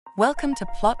Welcome to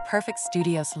Plot Perfect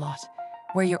Studios Ltd,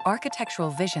 where your architectural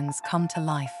visions come to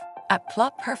life. At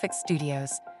Plot Perfect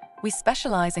Studios, we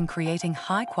specialize in creating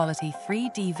high-quality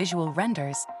 3D visual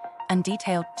renders and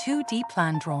detailed 2D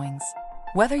plan drawings.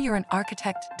 Whether you're an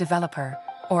architect, developer,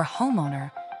 or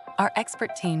homeowner, our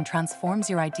expert team transforms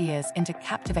your ideas into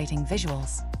captivating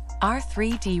visuals. Our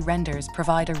 3D renders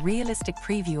provide a realistic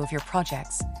preview of your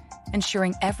projects,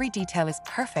 ensuring every detail is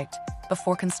perfect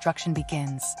before construction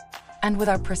begins. And with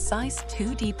our precise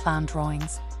 2D plan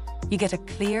drawings, you get a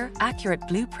clear, accurate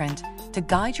blueprint to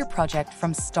guide your project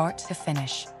from start to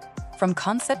finish. From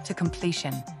concept to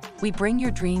completion, we bring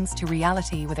your dreams to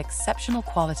reality with exceptional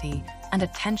quality and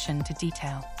attention to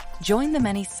detail. Join the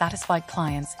many satisfied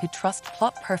clients who trust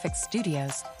Plot Perfect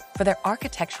Studios for their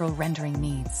architectural rendering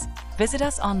needs. Visit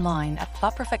us online at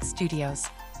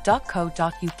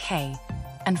plotperfectstudios.co.uk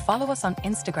and follow us on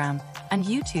Instagram and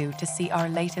YouTube to see our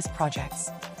latest projects.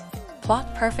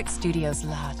 Plot Perfect Studios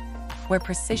Ltd, where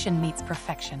precision meets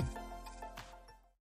perfection.